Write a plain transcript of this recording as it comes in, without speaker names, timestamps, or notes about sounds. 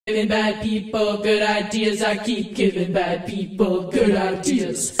Giving bad people good ideas. I keep giving bad people good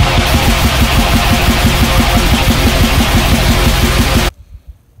ideas.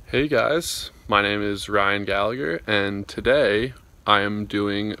 Hey guys, my name is Ryan Gallagher, and today I am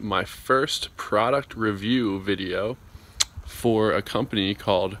doing my first product review video for a company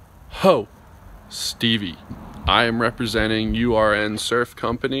called Ho Stevie. I am representing URN Surf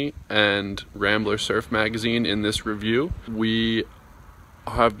Company and Rambler Surf Magazine in this review. We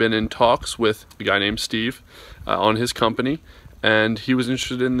have been in talks with a guy named Steve on his company, and he was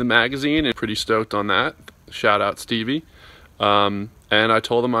interested in the magazine and pretty stoked on that. Shout out Stevie. And I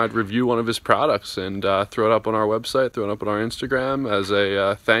told him I'd review one of his products and throw it up on our website, throw it up on our Instagram as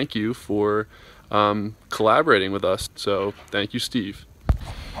a thank you for collaborating with us. So thank you, Steve.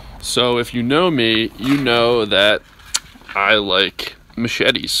 So if you know me, you know that I like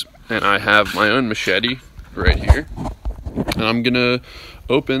machetes, and I have my own machete right here. And I'm gonna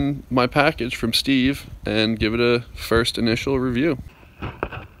open my package from Steve and give it a first initial review.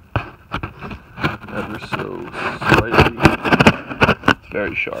 Ever so slightly. It's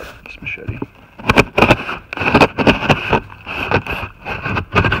very sharp, this machete.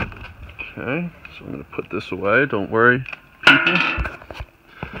 Okay, so I'm gonna put this away. Don't worry, people.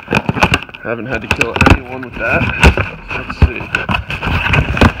 Haven't had to kill anyone with that. Let's see.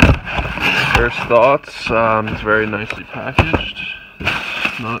 First thoughts, it's very nicely packaged.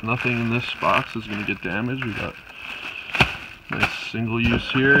 Nothing in this box is going to get damaged. We got nice single use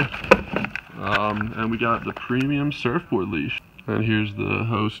here. And we got the premium surfboard leash. And here's the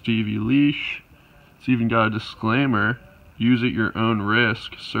Ho Stevie leash. It's even got a disclaimer: use at your own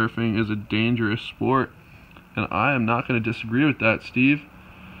risk. Surfing is a dangerous sport. And I am not going to disagree with that, Steve.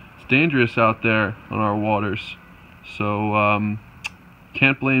 It's dangerous out there on our waters. So,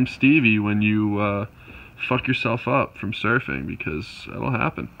 can't blame Stevie when you fuck yourself up from surfing, because that'll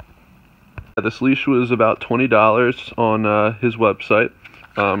happen. This leash was about $20 on his website.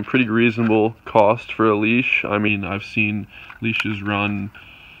 Pretty reasonable cost for a leash. I mean, I've seen leashes run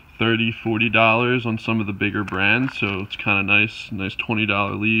 $30, $40 on some of the bigger brands, so it's kind of nice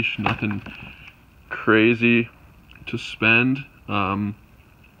 $20 leash. Nothing crazy to spend.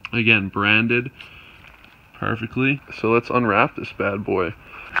 Again, branded perfectly. So let's unwrap this bad boy.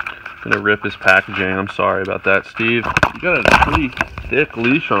 I'm gonna rip his packaging. I'm sorry about that, Steve. We got a pretty thick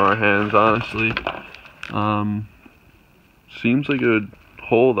leash on our hands, honestly. Seems like it would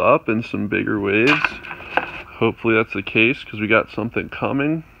hold up in some bigger waves. Hopefully that's the case, because we got something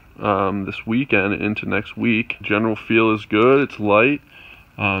coming this weekend into next week. General feel is good. It's light.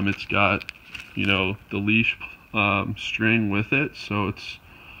 It's got, you know, the leash string with it, so it's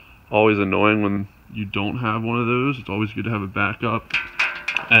always annoying when you don't have one of those. It's always good to have a backup.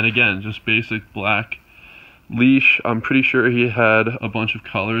 And again, just basic black leash. I'm pretty sure he had a bunch of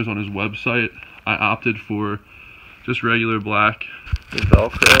colors on his website. I opted for just regular black. The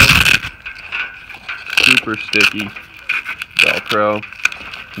Velcro, super sticky Velcro.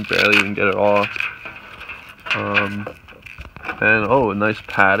 Can barely even get it off. And oh, a nice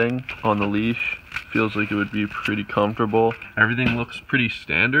padding on the leash. Feels like it would be pretty comfortable. Everything looks pretty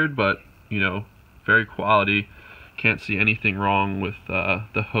standard, but you know, very quality. Can't see anything wrong with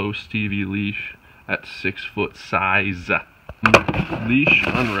the Ho Stevie leash at 6 foot size. Leash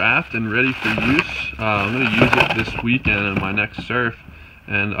unwrapped and ready for use. I'm going to use it this weekend on my next surf,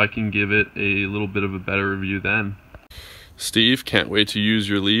 and I can give it a little bit of a better review then. Steve, can't wait to use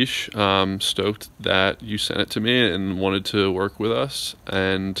your leash. Stoked that you sent it to me and wanted to work with us,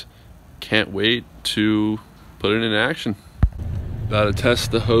 and can't wait to put it in action. About to test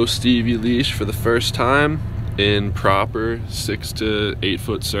the Ho Stevie leash for the first time in proper 6 to 8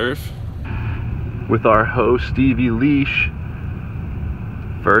 foot surf with our Ho Stevie leash.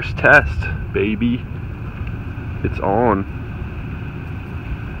 First test, baby. It's on.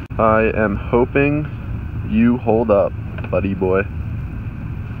 I am hoping you hold up, buddy boy.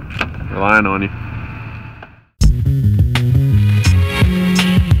 Relying on you.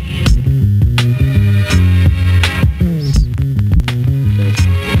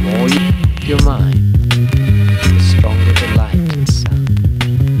 The more your mind, the stronger the light and sound.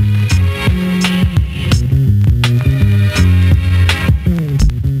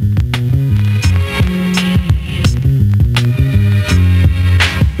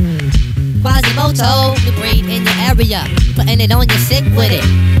 Quasimodo, you breathe in your area, putting it on you sick with it,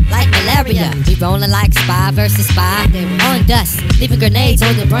 like malaria. We rolling like spy versus spy, on dust, leaving grenades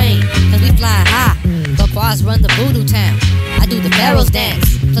on your brain, cause we flying high. Go cross run the voodoo town, I do the pharaoh's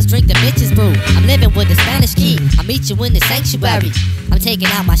dance, plus drink the bitches brew. I'm living with the Spanish key, I meet you in the sanctuary. I'm taking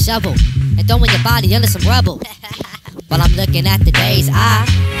out my shovel and throwing your body under some rubble. While I'm looking at the day's eye,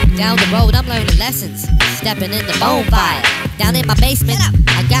 Down the road, I'm learning lessons, stepping in the bonfire. Down in my basement,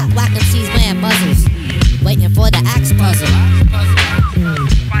 I got whack MCs wearing muzzles, waiting for the axe puzzle.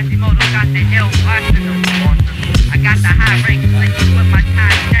 Quasimodo got the ill arsenal. I got the high rank slick with my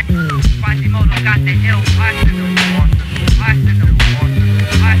time check. Quasimodo got the ill arsenal.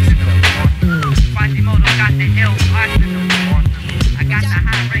 Quasimodo got the ill arsenal. I got the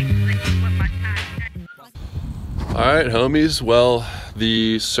high rank slick with my time check. Alright, homies, well,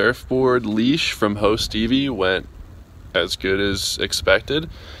 the surfboard leash from Ho Stevie went as good as expected.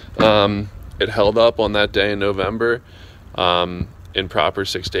 It held up on that day in November in proper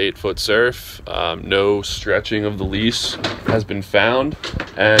 6 to 8 foot surf. No stretching of the leash has been found,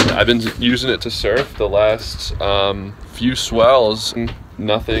 and I've been using it to surf the last few swells.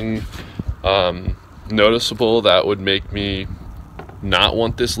 Nothing noticeable that would make me not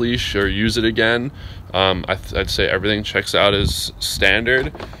want this leash or use it again. I'd say everything checks out as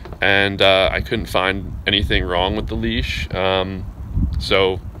standard, and I couldn't find anything wrong with the leash.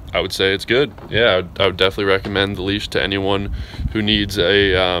 So I would say it's good. Yeah, I would definitely recommend the leash to anyone who needs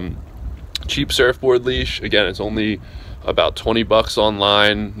a cheap surfboard leash. Again, it's only about 20 bucks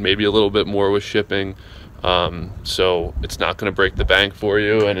online, maybe a little bit more with shipping. So it's not going to break the bank for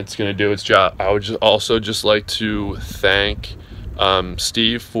you, and it's going to do its job. I would also just like to thank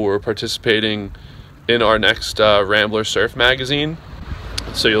Steve for participating in our next Rambler Surf Magazine.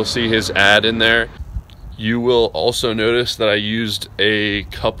 So you'll see his ad in there. You will also notice that I used a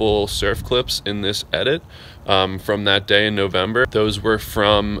couple surf clips in this edit from that day in November. Those were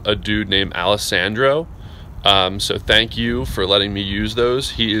from a dude named Alessandro. So thank you for letting me use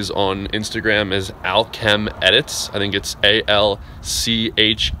those. He is on Instagram as Alchem Edits. I think it's ALCHEM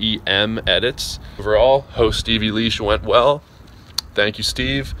Edits. Overall, Ho Stevie leash went well. Thank you,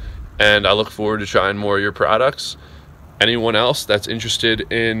 Steve, and I look forward to trying more of your products. Anyone else that's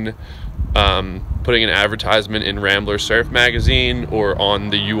interested in putting an advertisement in Rambler Surf Magazine or on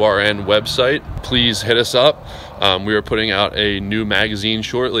the URN website, please hit us up. We are putting out a new magazine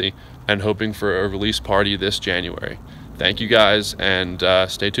shortly and hoping for a release party this January. Thank you guys, and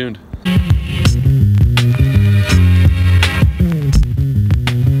stay tuned.